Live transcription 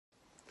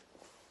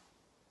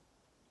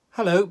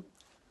Hello,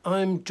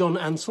 I'm John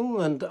Ansell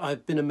and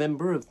I've been a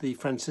member of the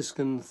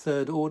Franciscan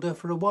Third Order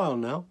for a while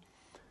now.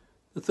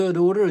 The Third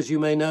Order, as you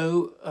may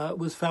know,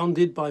 was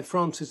founded by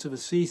Francis of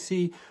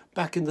Assisi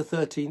back in the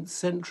 13th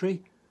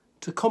century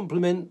to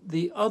complement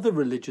the other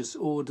religious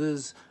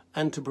orders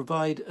and to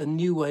provide a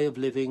new way of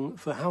living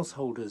for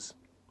householders.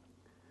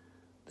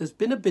 There's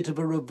been a bit of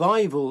a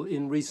revival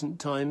in recent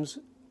times,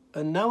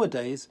 and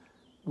nowadays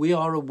we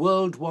are a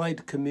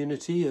worldwide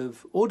community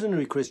of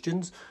ordinary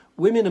Christians,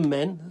 women and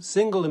men,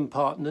 single and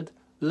partnered,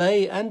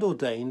 lay and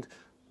ordained,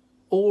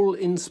 all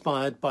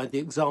inspired by the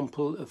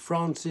example of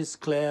Francis,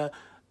 Clare,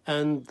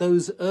 and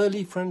those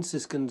early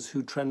Franciscans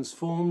who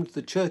transformed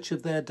the church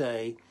of their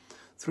day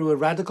through a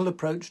radical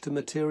approach to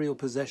material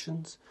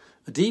possessions,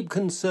 a deep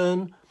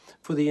concern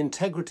for the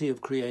integrity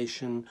of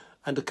creation,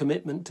 and a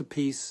commitment to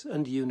peace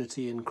and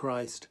unity in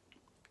Christ.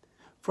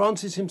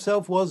 Francis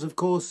himself was, of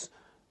course,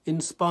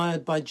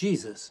 inspired by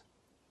Jesus,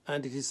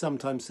 and it is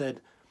sometimes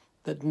said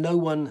that no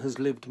one has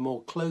lived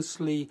more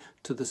closely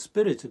to the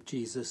spirit of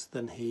Jesus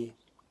than he.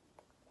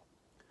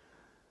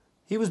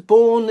 He was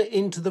born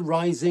into the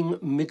rising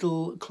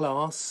middle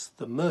class,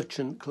 the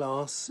merchant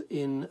class,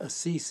 in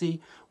Assisi,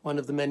 one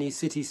of the many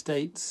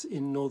city-states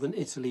in northern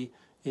Italy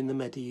in the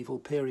medieval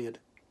period.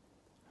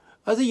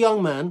 As a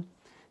young man,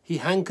 he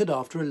hankered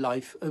after a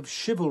life of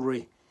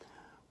chivalry,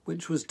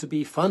 which was to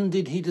be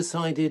funded, he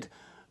decided,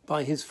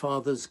 by his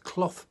father's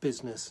cloth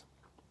business.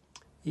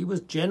 He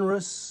was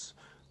generous,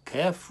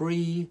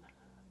 carefree,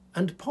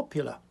 and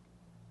popular.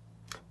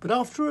 But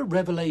after a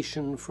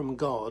revelation from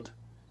God,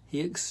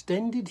 he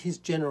extended his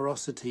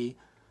generosity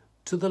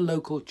to the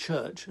local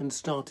church and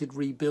started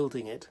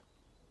rebuilding it.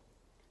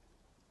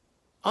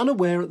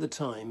 Unaware at the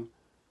time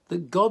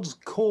that God's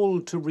call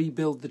to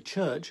rebuild the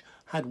church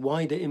had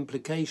wider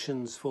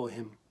implications for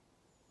him.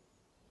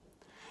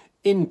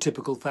 In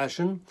typical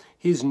fashion,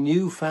 his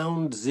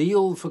newfound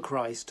zeal for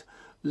Christ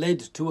led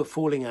to a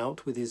falling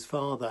out with his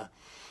father,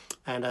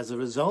 and as a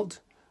result,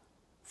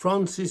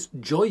 Francis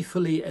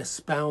joyfully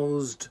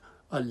espoused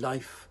a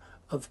life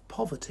of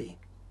poverty.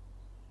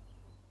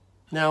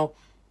 Now,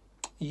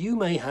 you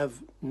may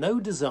have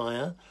no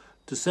desire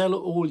to sell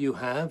all you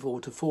have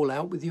or to fall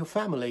out with your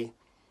family.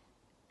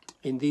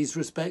 In these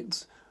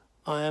respects,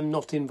 I am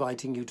not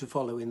inviting you to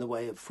follow in the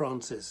way of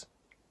Francis.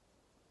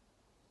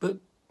 But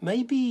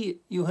maybe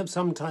you have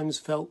sometimes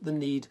felt the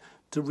need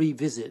to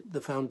revisit the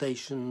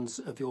foundations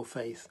of your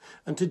faith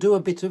and to do a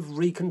bit of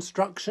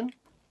reconstruction.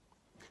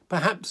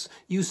 Perhaps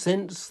you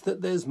sense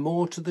that there's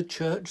more to the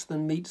church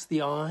than meets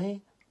the eye,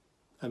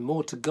 and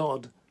more to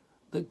God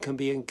that can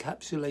be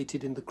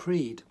encapsulated in the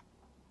creed.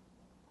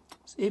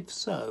 If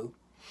so,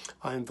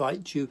 I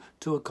invite you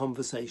to a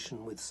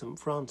conversation with St.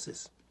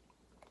 Francis.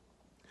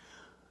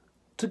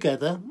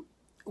 Together,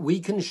 we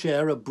can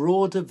share a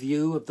broader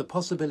view of the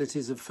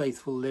possibilities of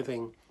faithful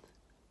living.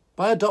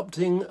 By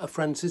adopting a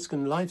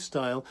Franciscan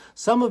lifestyle,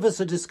 some of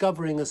us are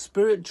discovering a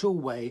spiritual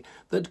way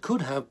that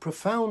could have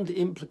profound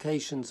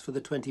implications for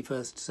the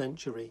 21st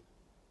century.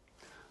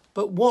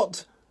 But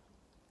what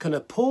can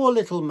a poor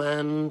little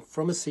man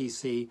from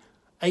Assisi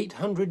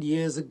 800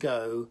 years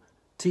ago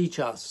teach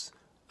us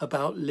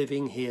about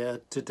living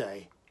here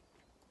today?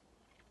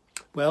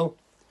 Well,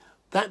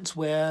 that's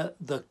where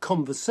the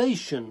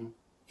conversation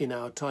in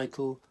our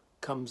title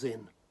comes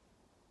in.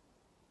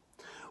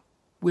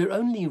 We're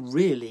only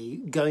really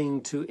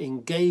going to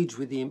engage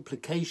with the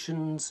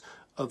implications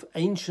of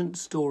ancient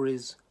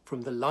stories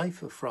from the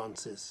life of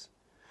Francis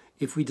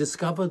if we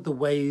discover the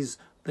ways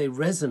they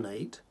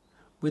resonate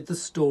with the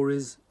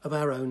stories of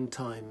our own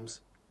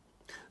times.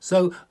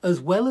 So, as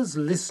well as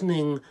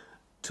listening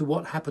to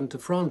what happened to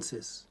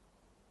Francis,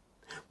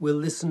 we'll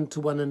listen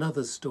to one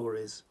another's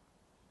stories.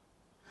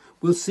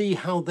 We'll see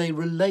how they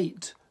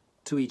relate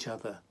to each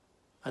other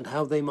and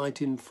how they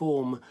might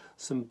inform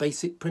some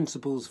basic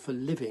principles for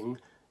living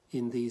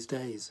in these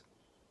days.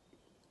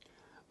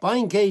 By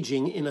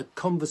engaging in a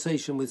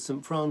conversation with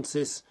St.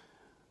 Francis,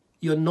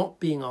 you're not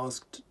being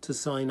asked to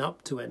sign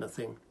up to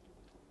anything.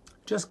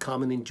 Just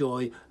come and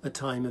enjoy a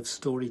time of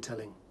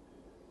storytelling.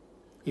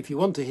 If you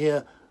want to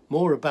hear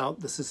more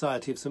about the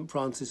Society of St.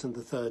 Francis and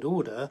the Third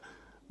Order,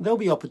 there'll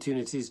be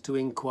opportunities to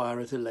inquire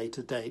at a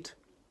later date.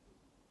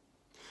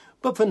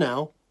 But for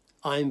now,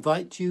 I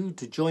invite you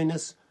to join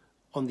us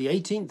on the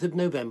 18th of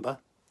November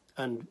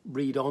and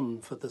read on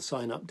for the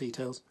sign-up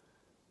details.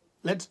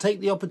 Let's take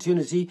the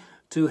opportunity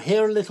to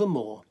hear a little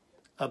more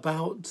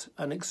about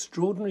an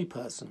extraordinary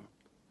person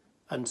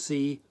and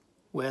see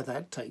where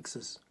that takes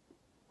us.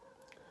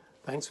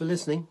 Thanks for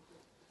listening,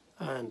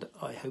 and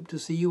I hope to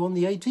see you on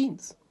the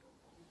 18th.